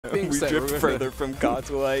We drift further from God's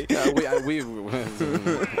light. It's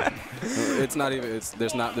not even.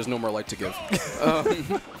 There's no more light to give.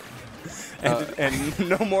 And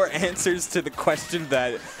no more answers to the question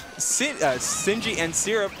that Sinji and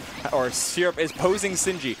Syrup, or Syrup is posing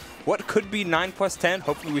Sinji. What could be 9 plus 10?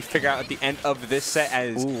 Hopefully we figure out at the end of this set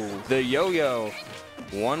as the yo-yo.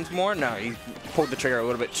 Once more? No, he pulled the trigger a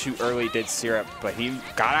little bit too early, did Syrup, but he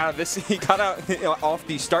got out of this. He got out off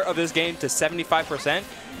the start of this game to 75%,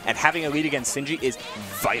 and having a lead against Sinji is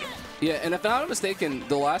vital. Yeah, and if I'm not mistaken,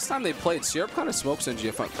 the last time they played, Syrup kind of smoked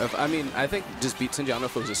Sinji. I mean, I think just beat Sinji. I don't know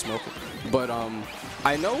if it was a smoke, but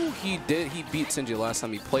I know he beat Sinji last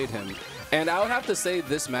time he played him. And I would have to say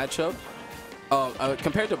this matchup,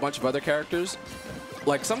 compared to a bunch of other characters,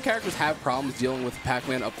 like some characters have problems dealing with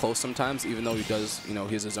PacMan up close sometimes, even though he does,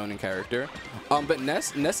 he's a zoning character. But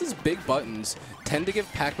Ness's big buttons tend to give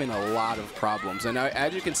PacMan a lot of problems. And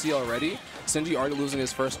as you can see already, Sinji already losing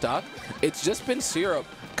his first stock. It's just been Syrup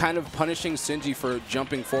kind of punishing Sinji for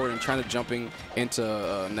jumping forward and trying to jumping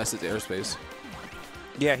into Ness's airspace.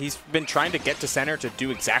 Yeah, he's been trying to get to center to do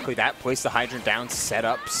exactly that, place the hydrant down, set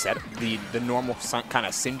up the normal kind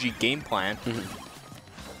of Sinji game plan.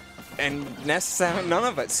 And Ness, none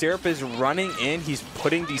of it. Syrup is running in. He's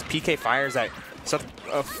putting these PK fires at such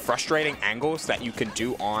frustrating angles that you can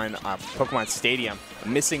do on Pokemon Stadium,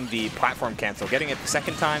 missing the platform cancel, getting it the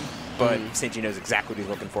second time, but Sinji knows exactly what he's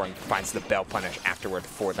looking for and finds the Bell Punish afterward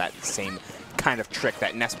for that same kind of trick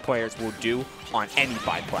that Ness players will do on any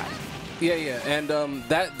biplat. Yeah, and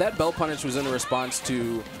that Bell Punish was in response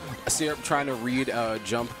to Syrup trying to read a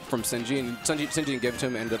jump from Sinji, and Sinji didn't give it to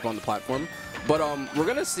him, ended up on the platform. But we're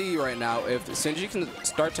going to see right now if Sinji can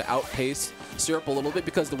start to outpace Syrup a little bit,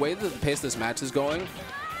 because the way that the pace of this match is going,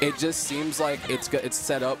 it just seems like it's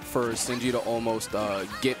set up for Sinji to almost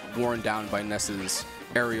get worn down by Ness's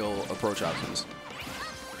aerial approach options.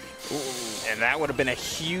 And that would have been a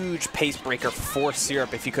huge pace breaker for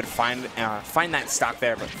Syrup if he could find that stock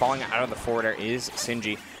there, but falling out of the forward air is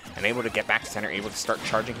Sinji, and able to get back to center, able to start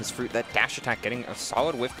charging his fruit. That dash attack getting a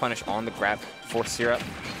solid whiff punish on the grab for Syrup,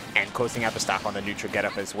 and closing out the stock on the neutral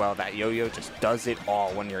getup as well. That yo-yo just does it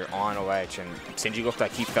all when you're on a ledge, and Sinji looked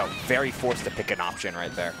like he felt very forced to pick an option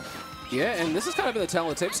right there. Yeah, and this has kind of been the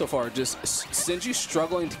tale of the tape so far, just Sinji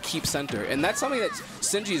struggling to keep center. And that's something that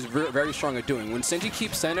Sinji is very strong at doing. When Sinji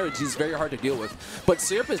keeps center, he's very hard to deal with. But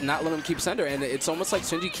Syrup is not letting him keep center, and it's almost like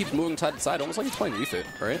Sinji keeps moving side to side, almost like he's playing Refit,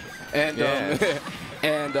 right? And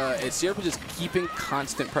Syrup is just keeping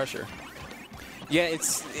constant pressure. Yeah,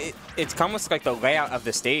 it's almost like the layout of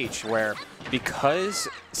the stage where, because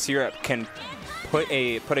Syrup can put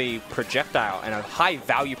a projectile, and a high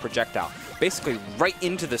value projectile, basically right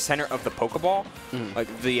into the center of the Pokeball, like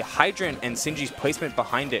the hydrant and Sinji's placement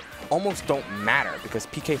behind it almost don't matter, because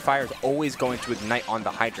PK Fire is always going to ignite on the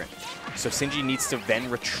hydrant. So Sinji needs to then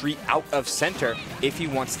retreat out of center if he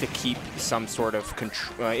wants to keep some sort of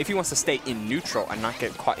control, if he wants to stay in neutral and not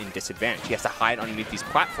get caught in disadvantage. He has to hide underneath these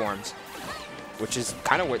platforms, which is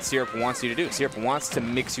kind of what Syrup wants you to do. Syrup wants to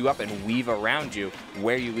mix you up and weave around you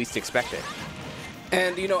where you least expect it.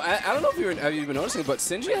 And, I don't know if you've been noticing, but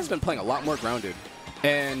Sinji has been playing a lot more grounded.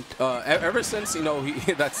 And ever since,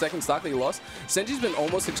 that second stock that he lost, Sinji's been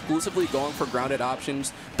almost exclusively going for grounded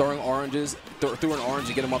options, throwing oranges, threw an orange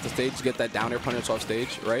to get him off the stage, to get that down air punish off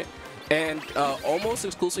stage, right? And almost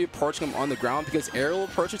exclusively approaching him on the ground, because aerial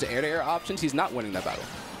approaches to air-to-air options, he's not winning that battle.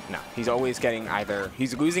 No, he's always getting either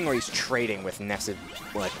he's losing or he's trading with Ness,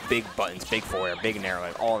 like big buttons, big forward, big narrow,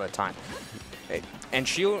 like all the time. And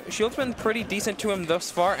Shield's been pretty decent to him thus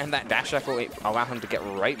far, and that dash attack will allow him to get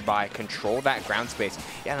right by, control that ground space.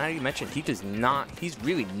 Yeah, now you mentioned he's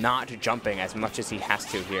really not jumping as much as he has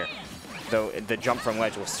to here. Though the jump from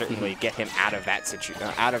ledge will certainly get him out of that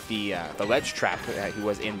out of the ledge trap that he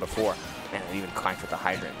was in before, and even climbed with the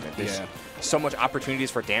hydrant. There's so much opportunities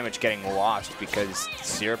for damage getting lost because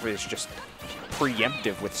Syrup is just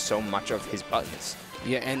preemptive with so much of his buttons.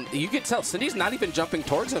 Yeah, and you can tell Sinji's not even jumping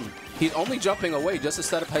towards him. He's only jumping away just to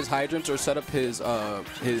set up his hydrants or set up his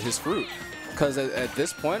fruit. Because at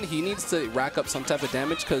this point, he needs to rack up some type of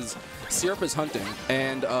damage, because Syrup is hunting.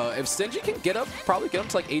 And if Sinji can probably get up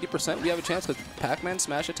to like 80%, we have a chance, because PacMan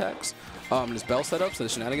smash attacks, his bell setups, and the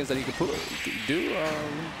shenanigans that he can do.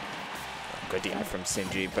 Good DI from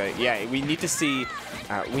Sinji, but yeah, we need to see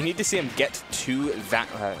him get to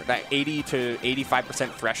that 80 to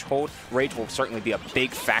 85% threshold. Rage will certainly be a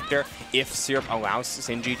big factor if Syrup allows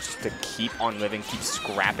Sinji to keep on living, keep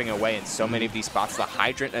scrapping away in so many of these spots. The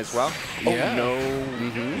hydrant as well. Yeah. Oh no!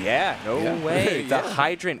 Yeah, no way. The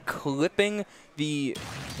hydrant clipping the.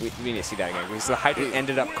 We need to see that again, because the hydrant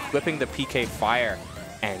ended up clipping the PK Fire.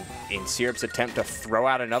 And in Syrup's attempt to throw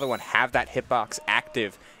out another one, have that hitbox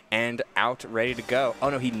active and out, ready to go. Oh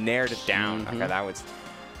no, he nared it down. Okay, that was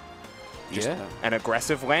just an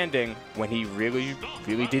aggressive landing when he really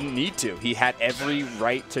didn't need to. He had every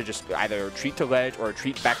right to just either retreat to ledge or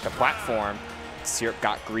retreat back to platform. Syrup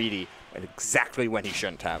got greedy exactly when he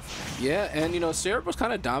shouldn't have. Yeah, and you know, Syrup was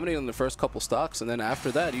kind of dominating the first couple stocks, and then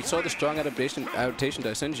after that, you saw the strong adaptation to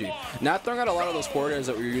Sinji. Not throwing out a lot of those forward airs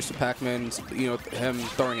that we were used to PacMan's, you know, him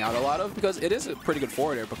throwing out a lot of, because it is a pretty good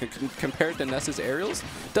forward air, but compared to Ness's aerials,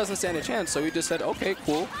 doesn't stand a chance. So we just said, okay,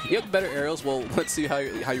 cool, you have better aerials, well, let's see how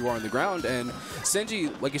you are on the ground. And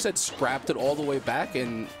Sinji, like you said, scrapped it all the way back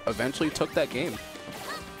and eventually took that game.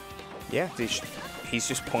 Yeah, he's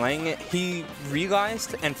just playing it. He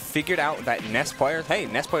realized and figured out that Ness players, hey,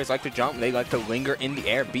 Ness players like to jump. They like to linger in the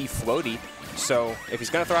air, be floaty. So if he's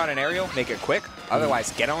going to throw out an aerial, make it quick.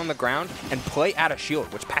 Otherwise, get on the ground and play out of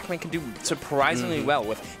shield, which PacMan can do surprisingly well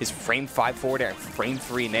with his frame 5 forward air, frame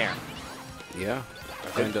 3 nair. Yeah.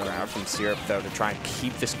 Good grab from Syrup, though, to try and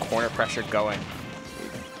keep this corner pressure going.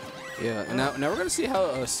 Yeah, and now we're going to see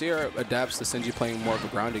how Syrup adapts to Sinji playing more of a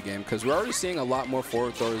grounded game, because we're already seeing a lot more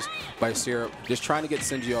forward throws by Syrup, just trying to get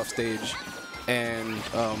Sinji off stage and,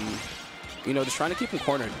 you know, just trying to keep him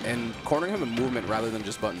cornered and cornering him in movement rather than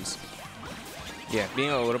just buttons. Yeah, being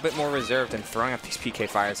a little bit more reserved and throwing up these PK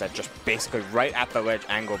fires at just basically right at the ledge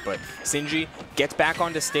angle, but Sinji gets back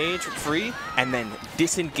onto stage free and then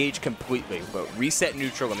disengage completely. But reset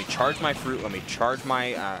neutral, let me charge my fruit, let me charge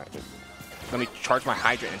my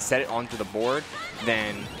hydrant and set it onto the board,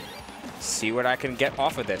 then see what I can get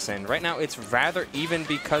off of this. And right now it's rather even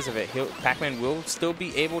because of it. PacMan will still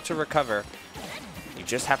be able to recover. You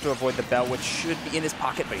just have to avoid the bell, which should be in his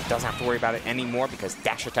pocket, but he doesn't have to worry about it anymore because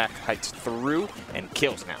dash attack hides through and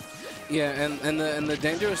kills now. Yeah, and the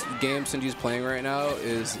dangerous game Sinji's playing right now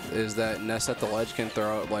is that Ness at the ledge can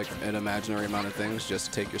throw out like an imaginary amount of things just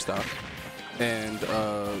to take your stock.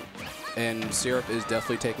 And Syrup is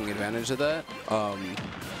definitely taking advantage of that.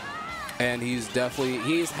 And he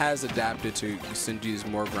has adapted to Sinji's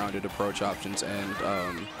more grounded approach options, and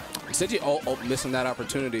Sinji missing that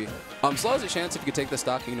opportunity. Still has a chance if you could take the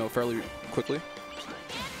stock, you know, fairly quickly.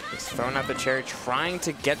 He's throwing out the cherry, trying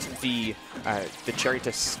to get the cherry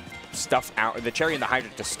to stuff out, the cherry and the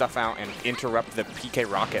hydrant to stuff out and interrupt the PK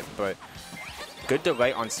rocket, but good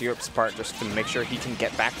delay on Syrup's part just to make sure he can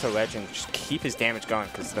get back to ledge and just keep his damage going,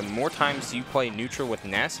 because the more times you play neutral with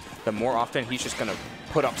Ness, the more often he's just going to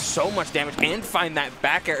put up so much damage and find that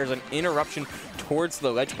back air as an interruption towards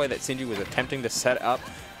the ledge play that Sinji was attempting to set up.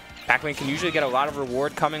 PacMan can usually get a lot of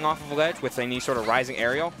reward coming off of ledge with any sort of rising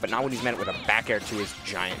aerial, but not when he's met with a back air to his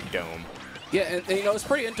giant dome. Yeah, and you know, it's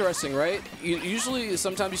pretty interesting, right? Usually,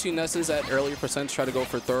 sometimes you see Nesses at earlier percents try to go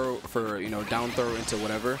for you know, down throw into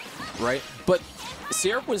whatever, right? But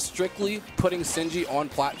Syrup was strictly putting Sinji on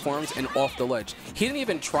platforms and off the ledge. He didn't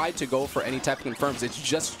even try to go for any type of confirms. It's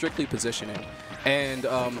just strictly positioning. And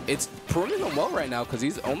it's proving him well right now because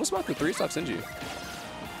he's almost about to 3-stock Sinji.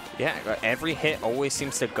 Yeah, every hit always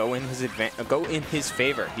seems to go in his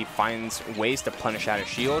favor. He finds ways to punish out of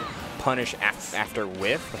shield, punish after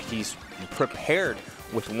whiff. He's prepared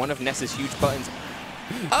with one of Ness's huge buttons.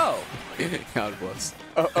 Oh! God bless.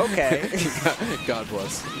 Okay. God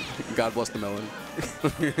bless. God bless the melon.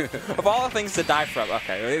 Of all the things to die from,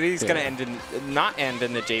 okay, he's going to not end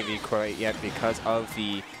in the JV quite yet because of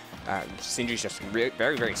the Sinji's just very,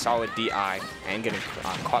 very solid DI and getting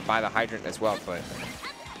caught by the hydrant as well, but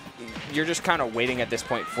you're just kind of waiting at this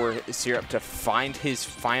point for Syrup to find his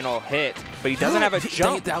final hit, but he doesn't have a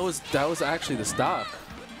jump. That was actually the stock.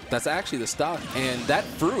 That's actually the stock, and that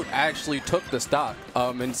fruit actually took the stock.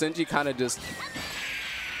 And Sinji kind of just.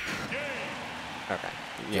 Okay.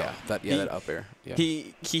 Yeah. That up air. Yeah.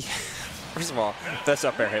 He. First of all, this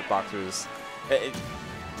up air hitbox was.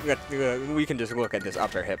 We can just look at this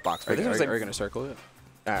up air hitbox. Are you going to circle it?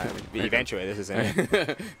 Eventually, this isn't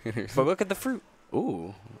it. But look at the fruit.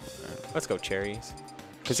 Ooh. Let's go cherries.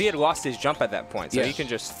 Because he had lost his jump at that point, so he can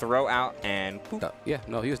just throw out and poof. Yeah,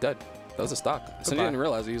 no, he was dead. That was a stock. Sinji didn't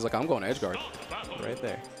realize it. He was like, I'm going edge guard. Right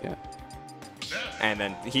there. Yeah. And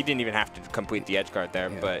then he didn't even have to complete the edge guard there,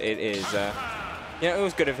 but it is, yeah, it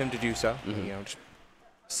was good of him to do so. You know, just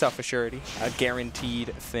self-assurity, a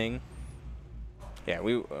guaranteed thing. Yeah,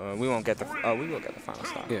 we won't get the we will get the final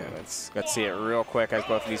stop. Yeah. Let's see it real quick as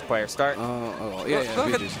both of these players start. Yeah.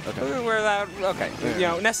 Look at where that. Okay, yeah. You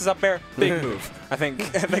know, Ness is up there. Big move. I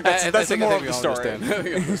think that's the moral of the story.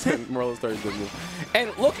 Moral of the story is big move.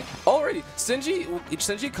 And look, already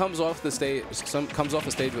Sinji comes off the stage. Comes off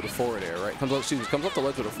the stage with a forward air, right? Comes off the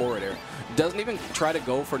ledge with a forward air. Doesn't even try to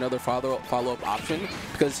go for another follow-up option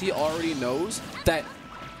because he already knows that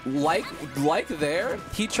like there,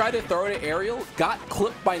 he tried to throw an aerial, got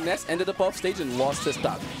clipped by Ness, ended up off stage, and lost his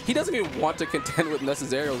stock. He doesn't even want to contend with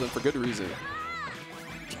Ness's aerials, and for good reason.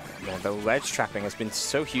 Man, the ledge trapping has been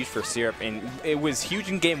so huge for Syrup, and it was huge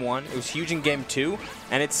in Game 1, it was huge in Game 2,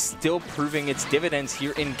 and it's still proving its dividends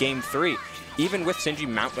here in Game 3. Even with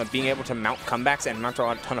Sinji being able to mount comebacks and mount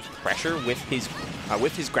a ton of pressure with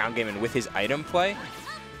his ground game and with his item play,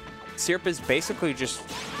 Syrup is basically just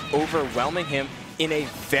overwhelming him in a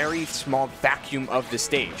very small vacuum of the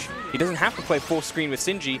stage. He doesn't have to play full screen with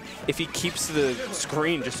Sinji if he keeps the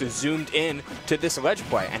screen just zoomed in to this ledge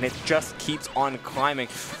play, and it just keeps on climbing,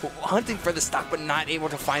 hunting for the stock but not able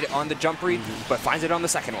to find it on the jump read, but finds it on the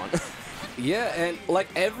second one. Yeah, and like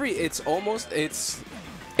it's almost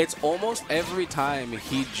every time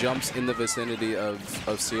he jumps in the vicinity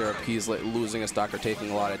of Syrup, he's like losing a stock or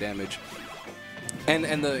taking a lot of damage.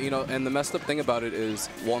 And the messed up thing about it is,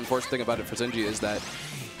 well, unfortunate thing about it for Sinji is that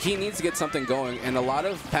he needs to get something going, and a lot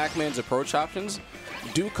of PacMan's approach options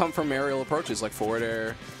do come from aerial approaches like forward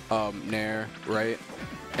air, nair, right?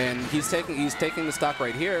 And he's taking the stock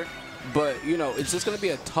right here, but it's just going to be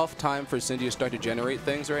a tough time for Sinji to start to generate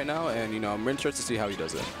things right now, and I'm interested to see how he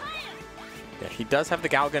does it. Yeah, he does have the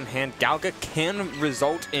Galga in hand. Galga can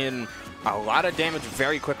result in a lot of damage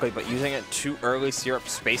very quickly, but using it too early, Syrup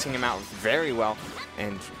spacing him out very well.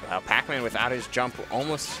 And PacMan, without his jump,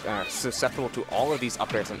 almost susceptible to all of these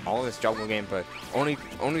up airs and all of this juggle game, but only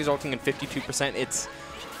resulting in 52%. It's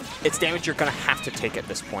damage you're going to have to take at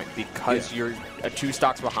this point because you're 2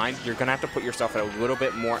 stocks behind. You're going to have to put yourself at a little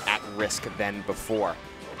bit more at risk than before.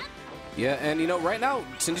 Yeah, and right now,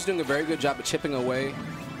 Sinji's doing a very good job of chipping away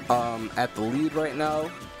at the lead right now,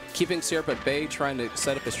 keeping Syrup at bay, trying to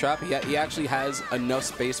set up his trap. He actually has enough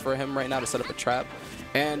space for him right now to set up a trap.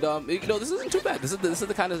 And, this isn't too bad. This is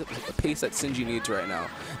the kind of pace that Sinji needs right now.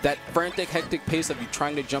 That frantic, hectic pace of you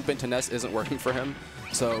trying to jump into Ness isn't working for him.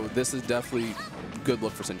 So this is definitely good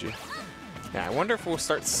look for Sinji. Yeah, I wonder if we'll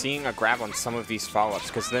start seeing a grab on some of these follow-ups,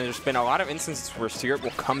 because there's been a lot of instances where Syrup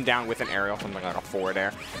will come down with an aerial, something like a forward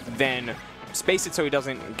air, then space it so he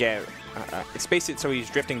doesn't get, space it so he's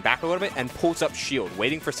drifting back a little bit, and pulls up shield,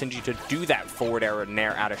 waiting for Sinji to do that forward air or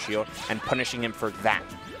nair out of shield, and punishing him for that.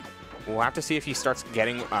 We'll have to see if he starts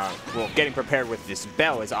getting, getting prepared with this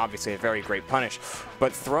bell is obviously a very great punish,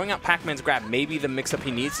 but throwing out PacMan's grab may be the mix-up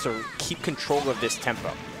he needs to keep control of this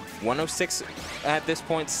tempo. 106 at this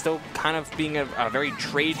point, still kind of being a very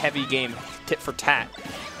trade-heavy game, tit for tat,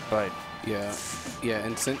 but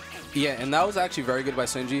and that was actually very good by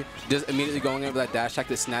Sinji, just immediately going over that dash attack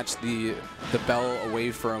to snatch the bell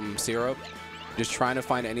away from Syrup, just trying to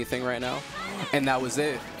find anything right now, and that was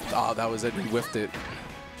it. Oh, that was it. He whiffed it.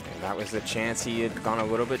 And that was the chance. He had gone a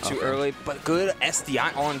little bit too early, but good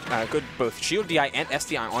SDI on, good both shield DI and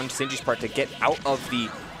SDI on Sinji's part to get out of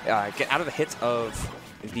the hits of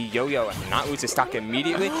the yo-yo and not lose his stock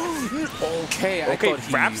immediately. Okay,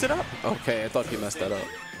 wraps it up. Okay, I thought he messed that up.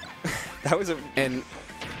 That was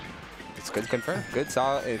it's good to confirm. Good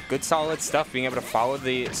solid stuff. Being able to follow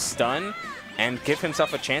the stun and give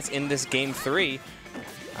himself a chance in this game 3.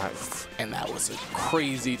 And that was a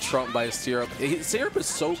crazy trump by Syrup. Syrup is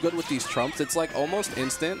so good with these trumps. It's like almost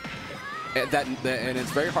instant. And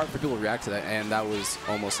it's very hard for people to react to that. And that was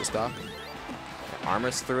almost a stop.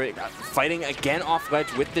 Armor's through it. Fighting again off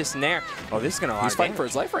ledge with this nair. Oh, this is going to He's fighting for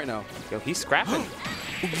his life right now. Yo, he's scrapping.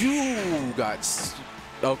 You got...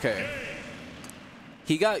 Okay.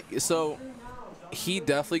 He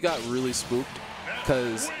definitely got really spooked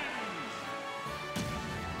because...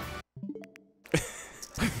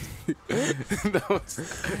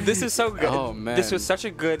 This is so good. Oh, man. This was such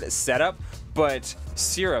a good setup, but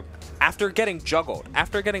Syrup, after getting juggled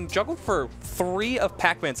for 3 of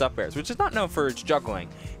PacMan's up airs, which is not known for its juggling,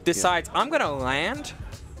 decides, I'm going to land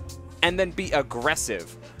and then be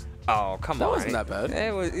aggressive. Oh, come on. That wasn't that bad.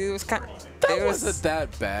 It was kind of... That wasn't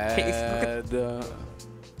that bad.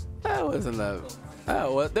 That wasn't that...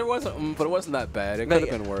 there wasn't, but it wasn't that bad. It could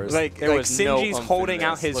have been worse. There was Sinji's holding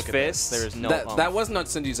out his fist. There is no that wasn't on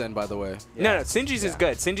Sinji's end, by the way. Yeah. No, Sinji's is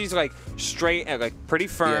good. Sinji's like straight and like pretty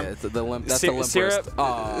firm. Yeah, the limp. That's the limp Syrup,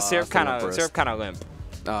 wrist. Syrup kind of limp.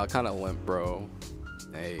 Kind of limp, bro.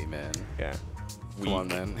 Hey, man. Yeah. Come on,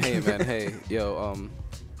 man. Hey, man. Hey, yo,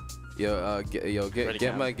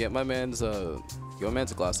 get my man's Give my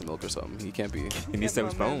man's a glass of milk or something. He can't be. He needs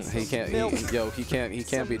those bones. He can't. He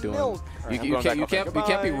can't be doing. You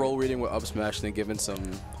can't be roll reading with up smash and then giving some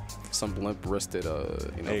limp wristed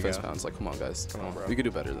fist pounds. Like, come on, guys. Come on, bro. You could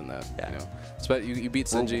do better than that. Yeah. So you beat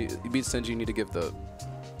Sinji. You beat Sinji. You need to give the.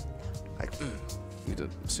 You need to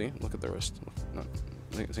see. Look at the wrist. No.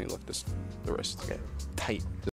 See, look this. The wrist. Okay. Tight.